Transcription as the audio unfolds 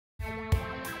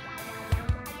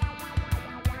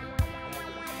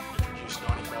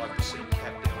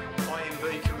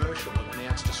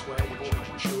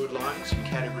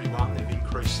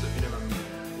increase the minimum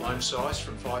loan size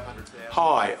from 500,000.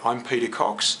 Hi, I'm Peter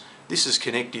Cox. This is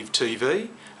Connective TV,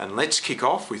 and let's kick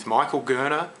off with Michael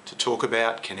Gurner to talk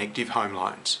about Connective Home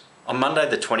Loans. On Monday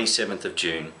the 27th of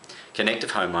June,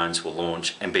 Connective Home Loans will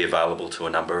launch and be available to a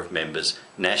number of members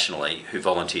nationally who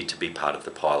volunteered to be part of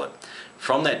the pilot.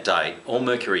 From that date, all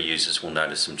Mercury users will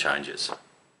notice some changes.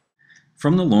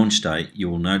 From the launch date, you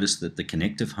will notice that the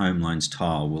Connective Home Loans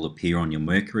tile will appear on your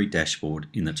Mercury dashboard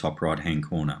in the top right-hand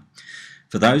corner.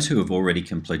 For those who have already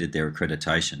completed their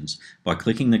accreditations, by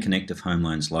clicking the Connective Home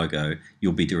Loans logo,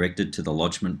 you'll be directed to the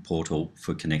lodgement portal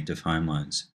for Connective Home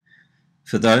Loans.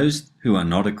 For those who are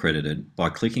not accredited,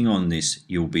 by clicking on this,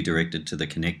 you will be directed to the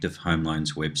Connective Home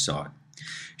Loans website.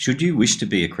 Should you wish to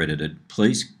be accredited,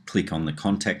 please click on the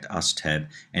Contact Us tab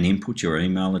and input your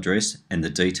email address and the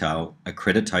detail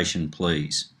 "Accreditation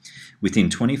Please."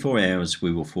 Within 24 hours,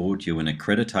 we will forward you an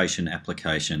accreditation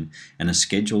application and a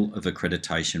schedule of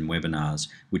accreditation webinars,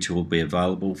 which will be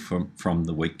available from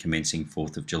the week commencing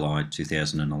 4th of July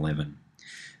 2011.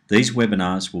 These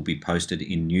webinars will be posted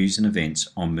in news and events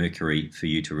on Mercury for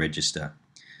you to register.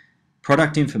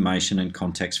 Product information and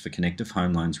contacts for Connective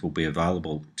Home Loans will be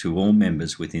available to all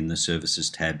members within the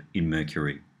Services tab in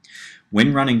Mercury.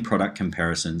 When running product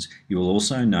comparisons, you will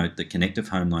also note that Connective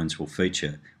Home Loans will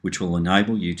feature, which will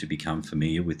enable you to become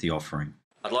familiar with the offering.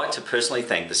 I'd like to personally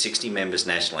thank the 60 members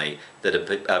nationally that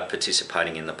are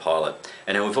participating in the pilot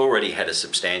and who have already had a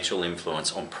substantial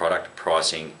influence on product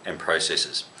pricing and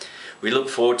processes. We look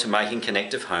forward to making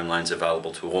Connective Home Loans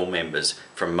available to all members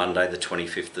from Monday the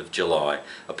 25th of July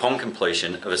upon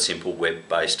completion of a simple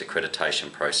web-based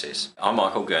accreditation process. I'm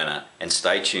Michael Gurner, and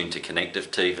stay tuned to Connective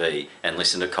TV and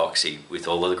listen to Coxie with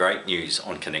all of the great news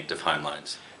on Connective Home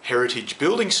Loans. Heritage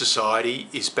Building Society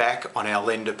is back on our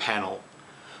lender panel.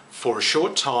 For a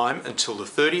short time until the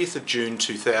 30th of June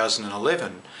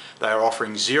 2011, they are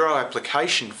offering zero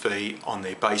application fee on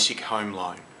their basic home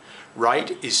loan.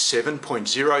 Rate is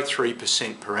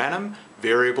 7.03% per annum,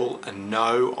 variable and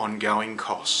no ongoing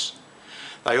costs.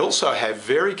 They also have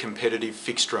very competitive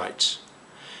fixed rates.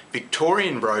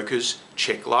 Victorian brokers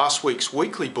check last week's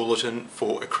weekly bulletin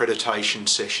for accreditation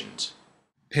sessions.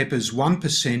 Pepper's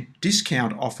 1%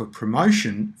 discount offer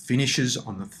promotion finishes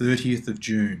on the 30th of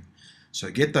June, so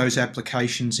get those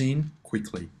applications in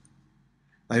quickly.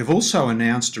 They have also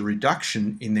announced a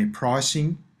reduction in their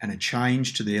pricing and a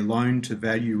change to their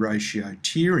loan-to-value ratio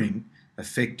tiering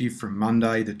effective from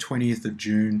Monday the 20th of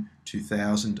June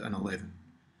 2011.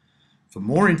 For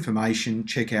more information,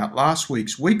 check out last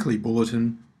week's weekly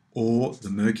bulletin or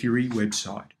the Mercury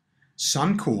website.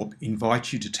 Suncorp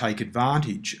invite you to take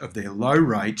advantage of their low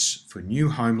rates for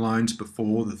new home loans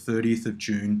before the 30th of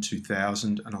June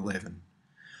 2011.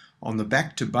 On the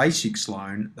Back to Basics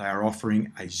loan, they are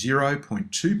offering a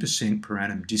 0.2% per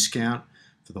annum discount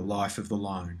for the life of the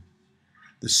loan.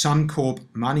 The Suncorp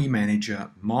Money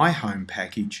Manager My Home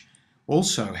package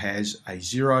also has a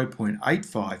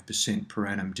 0.85% per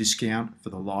annum discount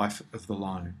for the life of the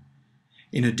loan.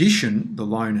 In addition, the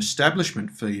loan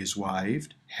establishment fee is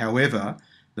waived. However,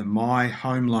 the My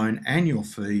Home Loan annual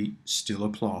fee still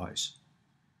applies.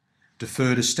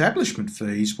 Deferred establishment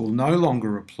fees will no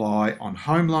longer apply on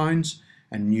home loans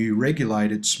and new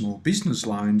regulated small business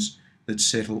loans that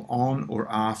settle on or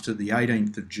after the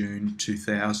 18th of June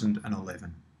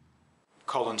 2011.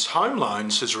 Collins Home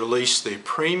Loans has released their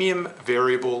premium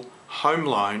variable home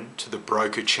loan to the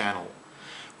broker channel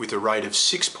with a rate of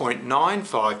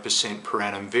 6.95% per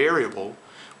annum variable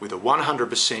with a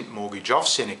 100% mortgage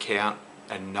offset account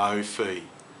and no fee.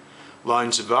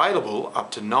 Loans available up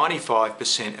to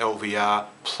 95% LVR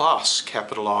plus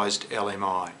capitalised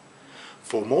LMI.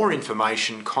 For more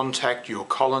information, contact your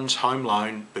Collins Home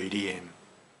Loan BDM.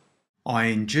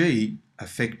 ING,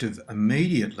 effective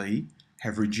immediately,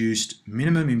 have reduced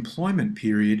minimum employment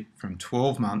period from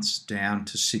 12 months down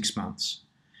to 6 months.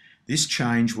 This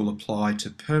change will apply to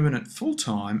permanent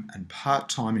full-time and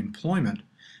part-time employment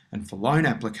and for loan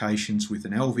applications with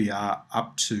an LVR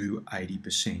up to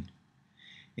 80%.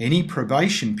 Any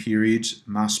probation periods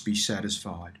must be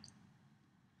satisfied.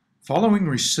 Following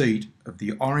receipt of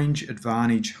the Orange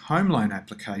Advantage home loan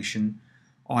application,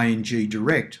 ING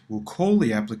Direct will call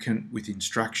the applicant with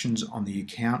instructions on the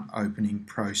account opening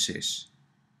process.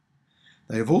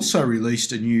 They have also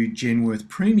released a new Genworth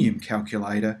Premium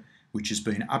Calculator which has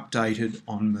been updated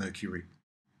on Mercury.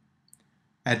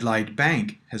 Adelaide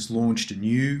Bank has launched a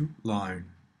new loan,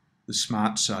 the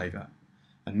Smart Saver,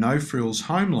 a no-frills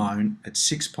home loan at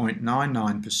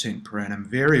 6.99% per annum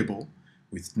variable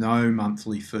with no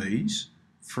monthly fees,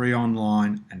 free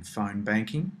online and phone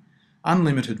banking,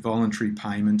 unlimited voluntary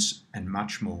payments and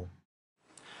much more.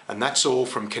 And that's all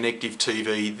from Connective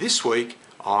TV this week.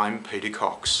 I'm Peter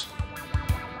Cox.